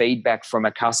get feedback from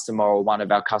a customer or one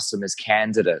of our customers'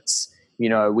 candidates,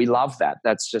 we love that.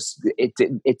 That's just,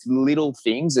 it's little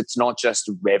things. It's not just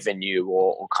revenue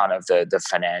or kind of the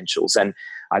financials. And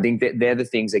I think that they're the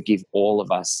things that give all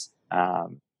of us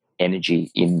energy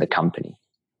in the company.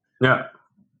 Yeah.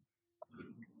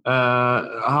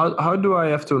 How do I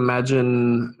have to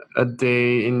imagine a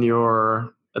day in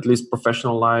your, at least,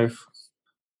 professional life?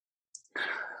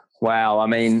 Wow. I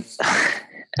mean,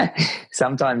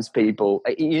 sometimes people,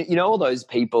 all those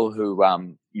people who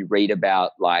you read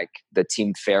about, like the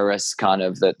Tim Ferriss kind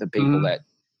of, the people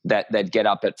that get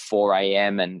up at 4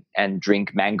 a.m. and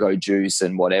drink mango juice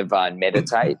and whatever and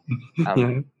meditate.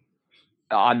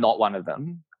 I'm not one of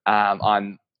them.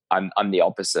 I'm the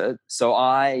opposite. So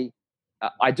I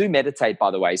do meditate,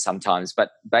 by the way, sometimes,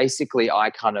 but basically I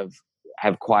kind of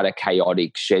have quite a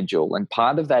chaotic schedule. And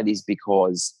part of that is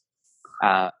because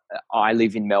I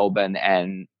live in Melbourne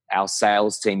and our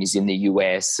sales team is in the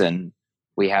US, and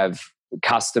we have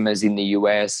customers in the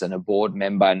US and a board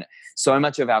member. And so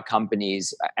much of our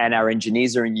companies and our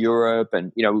engineers are in Europe,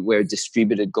 and, we're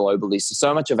distributed globally.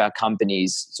 So much of our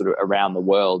companies sort of around the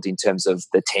world in terms of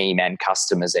the team and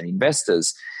customers and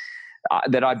investors,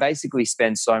 that I basically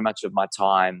spend so much of my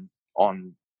time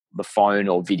on the phone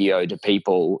or video to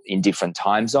people in different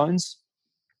time zones.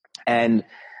 And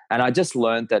I just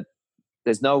learned that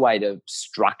there's no way to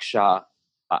structure.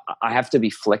 I have to be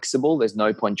flexible. There's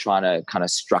no point trying to kind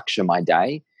of structure my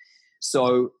day.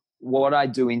 So what I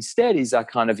do instead is I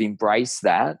kind of embrace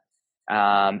that.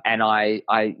 And I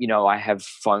have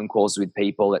phone calls with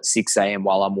people at 6 a.m.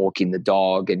 while I'm walking the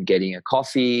dog and getting a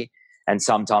coffee. And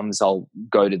sometimes I'll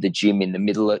go to the gym in the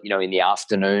middle of, in the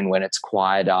afternoon when it's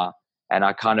quieter. And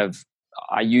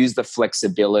I use the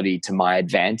flexibility to my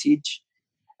advantage.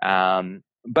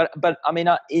 But I mean,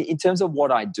 in terms of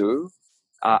what I do,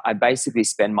 I basically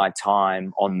spend my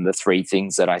time on the three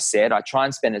things that I said. I try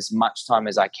and spend as much time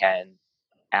as I can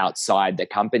outside the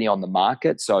company on the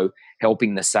market. So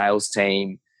helping the sales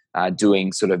team,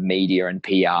 doing sort of media and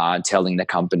PR, telling the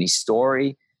company's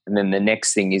story. And then the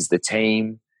next thing is the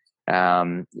team,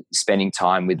 spending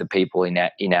time with the people in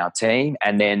our team.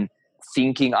 And then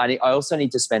thinking, I also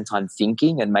need to spend time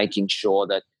thinking and making sure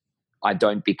that I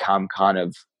don't become kind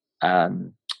of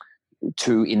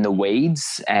too in the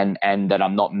weeds and that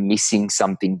I'm not missing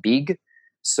something big.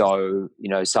 So,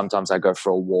 sometimes I go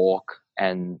for a walk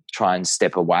and try and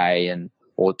step away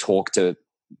or talk to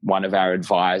one of our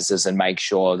advisors and make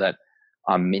sure that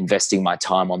I'm investing my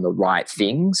time on the right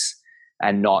things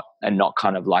and not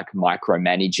kind of like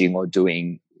micromanaging or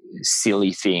doing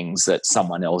silly things that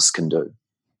someone else can do.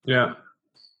 Yeah.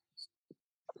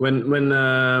 When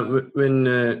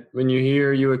you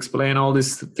hear you explain all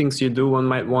these things you do, one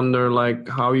might wonder like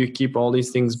how you keep all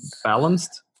these things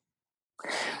balanced.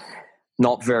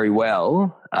 Not very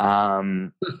well. I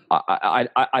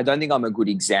don't think I'm a good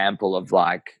example of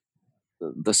like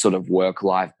the sort of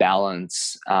work-life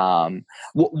balance.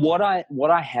 What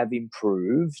I have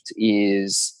improved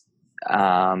is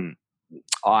a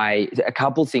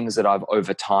couple things that I've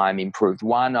over time improved.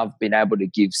 One, I've been able to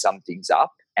give some things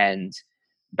up and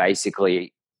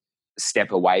basically step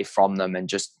away from them and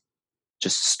just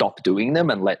stop doing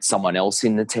them and let someone else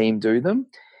in the team do them.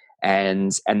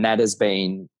 And that has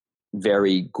been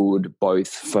very good both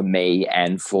for me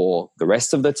and for the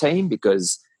rest of the team,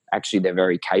 because actually they're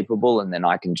very capable and then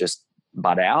I can just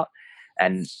butt out,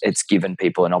 and it's given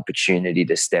people an opportunity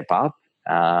to step up.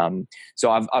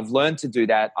 So I've learned to do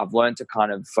that. I've learned to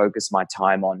kind of focus my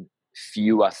time on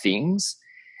fewer things.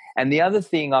 And the other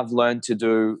thing I've learned to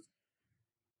do,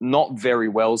 not very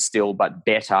well still, but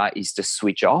better, is to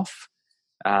switch off.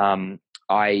 I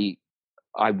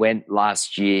went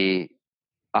last year,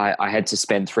 I had to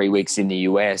spend 3 weeks in the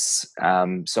US.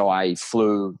 So I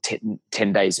flew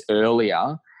 10 days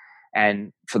earlier.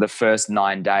 And for the first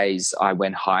 9 days, I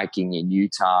went hiking in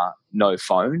Utah, no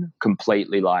phone,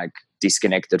 completely like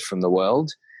disconnected from the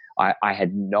world. I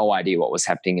had no idea what was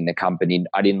happening in the company.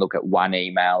 I didn't look at one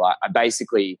email.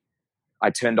 I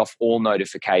turned off all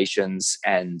notifications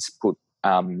and put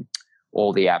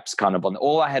all the apps kind of on.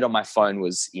 All I had on my phone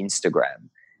was Instagram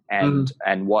and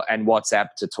WhatsApp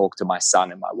to talk to my son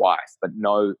and my wife, but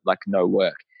no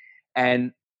work.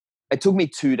 And it took me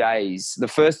 2 days. The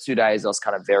first 2 days I was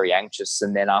kind of very anxious,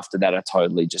 and then after that I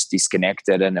totally just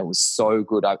disconnected, and it was so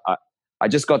good. I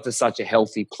just got to such a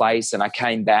healthy place, and I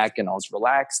came back and I was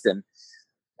relaxed, and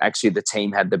actually the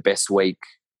team had the best week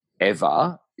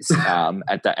ever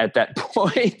at that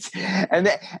point. And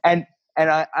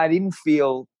I didn't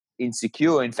feel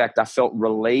insecure. In fact, I felt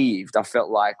relieved. I felt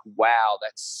like, wow,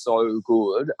 that's so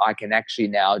good. I can actually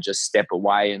now just step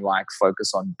away and like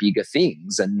focus on bigger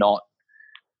things and not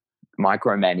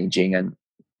micromanaging.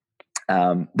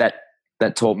 And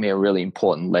that taught me a really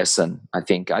important lesson. I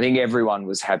think everyone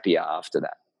was happier after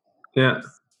that. Yeah.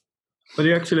 What do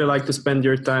you actually like to spend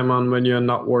your time on when you're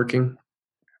not working?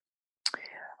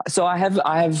 So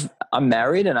I'm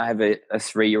married and I have a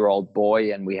 3-year-old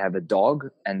boy and we have a dog.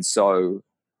 And so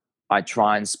I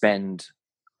try and spend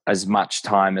as much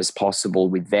time as possible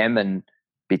with them, and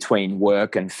between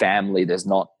work and family, there's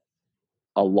not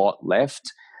a lot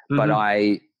left.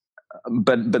 Mm-hmm.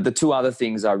 But the two other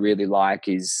things I really like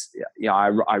is,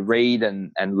 I read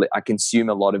and I consume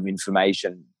a lot of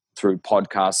information through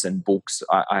podcasts and books.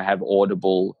 I have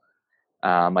Audible.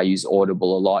 I use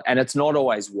Audible a lot, and it's not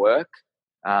always work.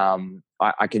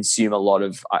 I consume a lot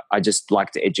of, I just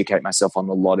like to educate myself on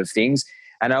a lot of things.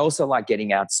 And I also like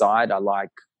getting outside. I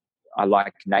like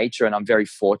nature, and I'm very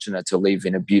fortunate to live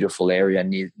in a beautiful area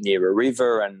near a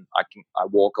river, and I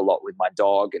walk a lot with my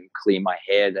dog and clear my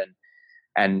head,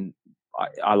 and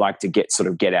I like to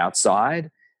get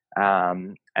outside.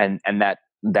 And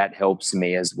that helps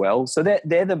me as well. So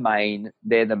they're the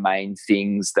main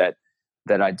things that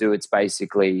I do. It's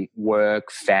basically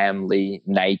work, family,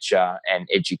 nature, and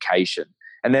education.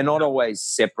 And they're not always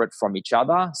separate from each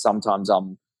other. Sometimes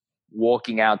I'm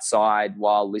walking outside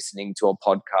while listening to a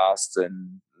podcast,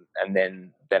 and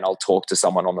then I'll talk to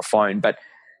someone on the phone. But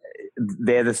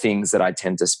they're the things that I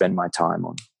tend to spend my time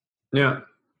on. Yeah.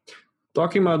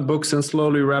 Talking about books and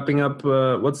slowly wrapping up,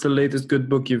 what's the latest good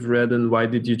book you've read, and why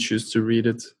did you choose to read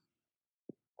it?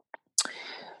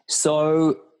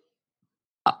 So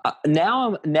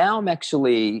now I'm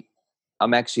actually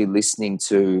listening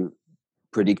to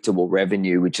Predictable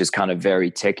Revenue, which is kind of very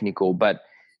technical. But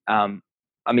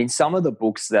some of the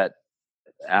books that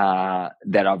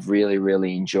that I've really,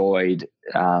 really enjoyed.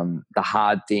 The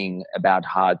Hard Thing About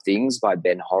Hard Things by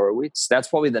Ben Horowitz. That's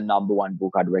probably the number one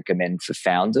book I'd recommend for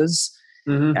founders,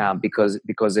 because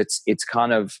it's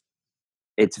kind of,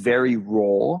 it's very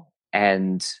raw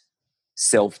and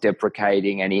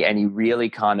self-deprecating, and he really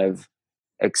kind of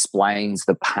explains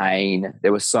the pain.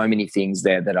 There were so many things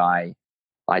there that I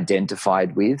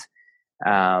identified with,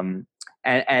 and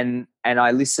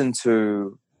I listened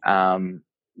to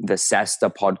the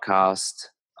SaaStr podcast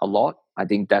a lot. I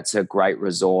think that's a great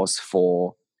resource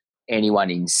for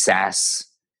anyone in SaaS,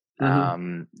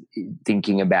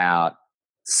 thinking about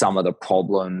some of the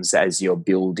problems as you're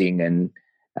building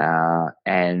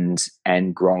and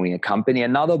growing a company.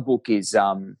 Another book is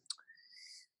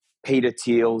Peter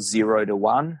Thiel's 0 to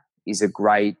 1 is a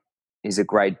great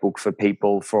book for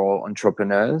people, for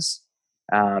entrepreneurs.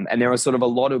 And there are sort of a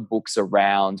lot of books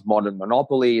around modern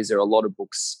monopolies. There are a lot of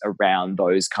books around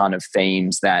those kind of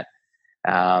themes that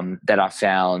I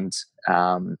found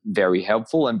very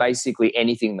helpful. And basically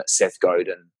anything that Seth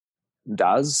Godin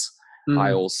does,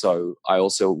 I also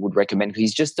would recommend.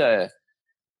 He's just a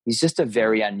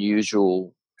very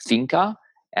unusual thinker,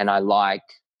 and I like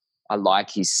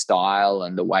his style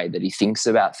and the way that he thinks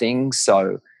about things.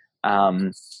 So yeah,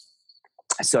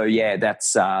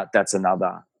 that's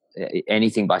another.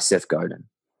 Anything by Seth Godin.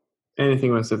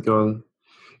 Anything by Seth Godin.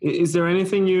 Is there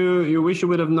anything you wish you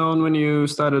would have known when you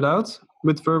started out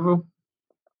with Vervo?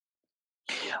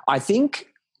 I think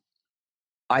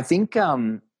I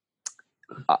didn't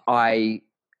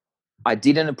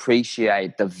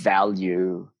appreciate the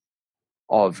value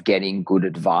of getting good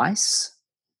advice,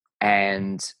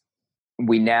 and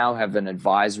we now have an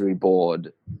advisory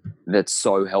board that's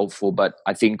so helpful, but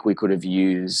I think we could have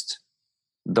used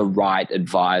the right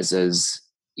advisors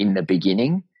in the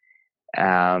beginning.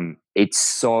 It's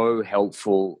so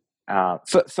helpful.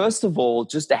 First of all,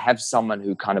 just to have someone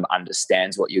who kind of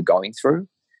understands what you're going through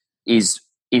is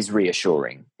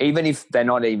reassuring, even if they're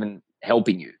not even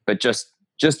helping you, but just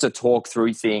to talk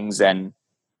through things and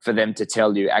for them to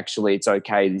tell you, actually, it's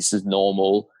okay. This is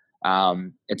normal.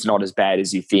 It's not as bad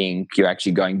as you think. You're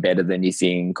actually going better than you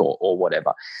think, or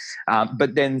whatever.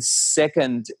 But then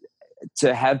second,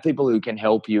 to have people who can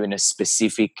help you in a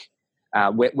specific,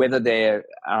 whether they're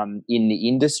in the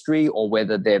industry or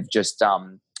whether they've just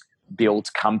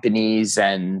built companies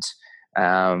and,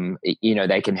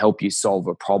 they can help you solve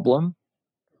a problem.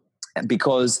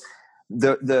 Because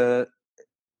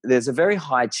there's a very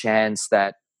high chance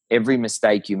that every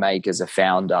mistake you make as a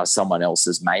founder, someone else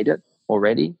has made it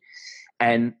already.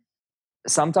 And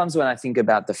sometimes when I think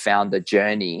about the founder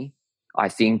journey, I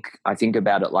think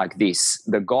about it like this.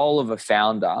 The goal of a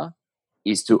founder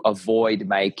is to avoid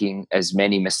making as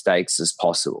many mistakes as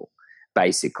possible,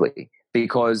 basically,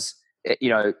 because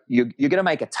you're going to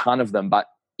make a ton of them, but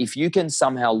if you can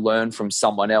somehow learn from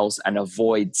someone else and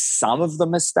avoid some of the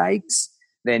mistakes,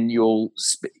 then you'll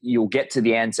get to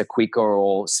the answer quicker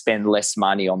or spend less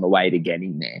money on the way to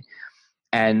getting there.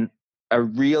 And a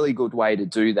really good way to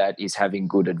do that is having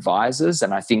good advisors.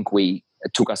 And I think it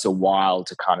took us a while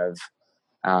to kind of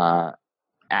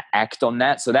act on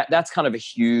that. So that's kind of a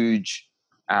huge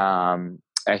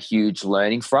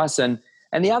learning for us. And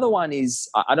the other one is,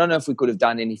 I don't know if we could have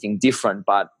done anything different,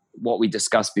 but what we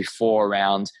discussed before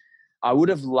around, I would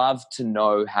have loved to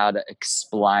know how to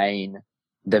explain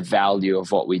the value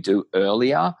of what we do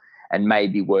earlier, and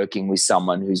maybe working with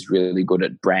someone who's really good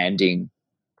at branding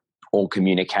or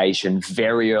communication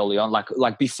very early on,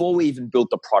 like before we even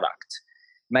built the product.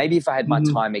 Maybe if I had my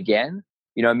time again,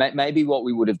 maybe what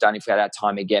we would have done if we had our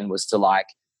time again was to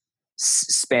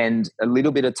spend a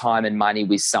little bit of time and money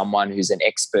with someone who's an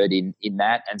expert in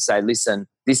that, and say, listen,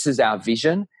 this is our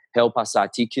vision, help us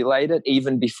articulate it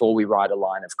even before we write a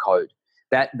line of code.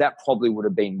 That probably would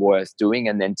have been worth doing,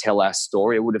 and then tell our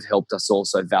story. It would have helped us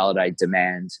also validate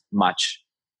demand much,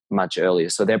 much earlier.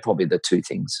 So they're probably the two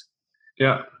things.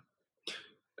 Yeah.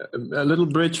 A little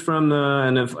bridge from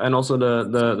and also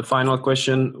the final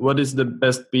question: what is the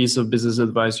best piece of business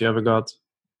advice you ever got?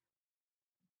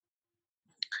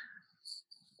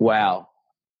 Wow.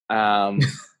 I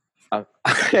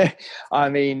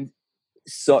mean,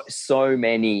 so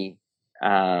many.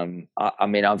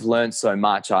 I've learned so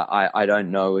much. I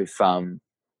don't know if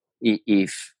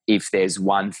there's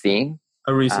one thing.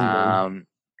 A recent one.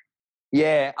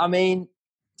 Yeah. I mean,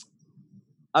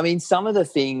 some of the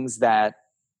things that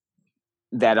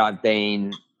I've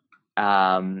been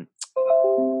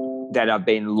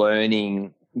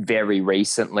learning very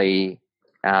recently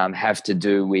have to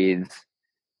do with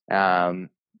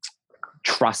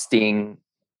trusting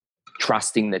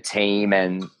trusting the team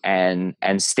and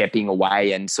stepping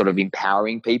away and sort of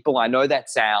empowering people. I know that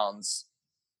sounds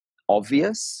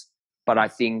obvious, but I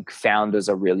think founders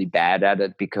are really bad at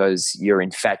it because you're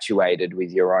infatuated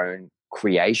with your own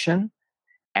creation.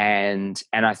 And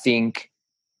I think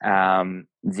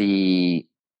the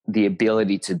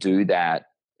ability to do that,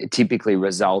 it typically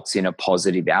results in a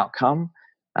positive outcome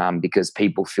because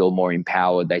people feel more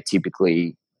empowered.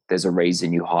 There's a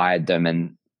reason you hired them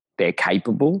and they're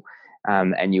capable,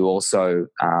 and you also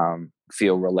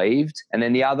feel relieved. And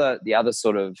then the other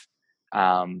sort of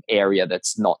area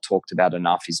that's not talked about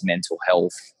enough is mental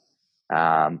health,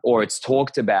 or it's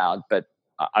talked about, but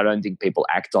I don't think people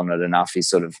act on it enough, is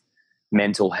sort of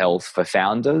mental health for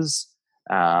founders,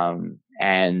 and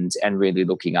really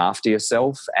looking after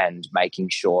yourself and making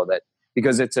sure that,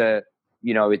 because it's a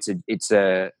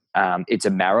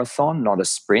marathon, not a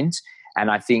sprint. And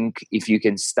I think if you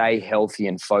can stay healthy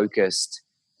and focused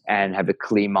and have a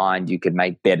clear mind, you can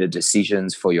make better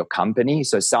decisions for your company.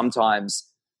 So sometimes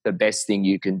the best thing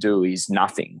you can do is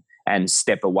nothing and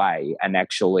step away and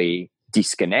actually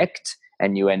disconnect,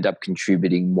 and you end up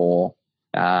contributing more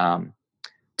to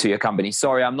your company.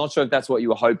 Sorry, I'm not sure if that's what you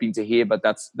were hoping to hear, but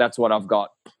that's what I've got.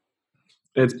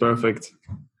 It's perfect.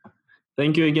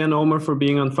 Thank you again, Omar, for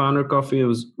being on Founder Coffee. It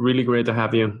was really great to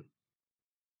have you.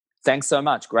 Thanks so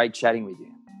much. Great chatting with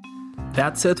you.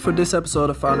 That's it for this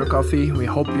episode of Founder Coffee. We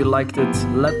hope you liked it.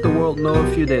 Let the world know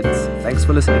if you did. Thanks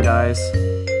for listening, guys.